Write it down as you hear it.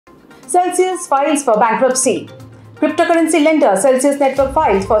Celsius files for bankruptcy. Cryptocurrency lender Celsius Network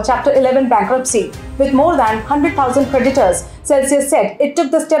filed for Chapter 11 bankruptcy. With more than 100,000 creditors, Celsius said it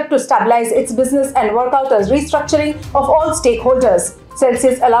took the step to stabilize its business and work out a restructuring of all stakeholders.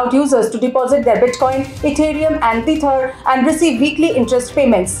 Celsius allowed users to deposit their Bitcoin, Ethereum, and Tether and receive weekly interest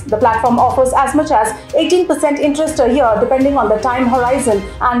payments. The platform offers as much as 18% interest a year depending on the time horizon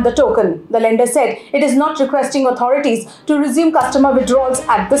and the token. The lender said it is not requesting authorities to resume customer withdrawals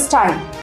at this time.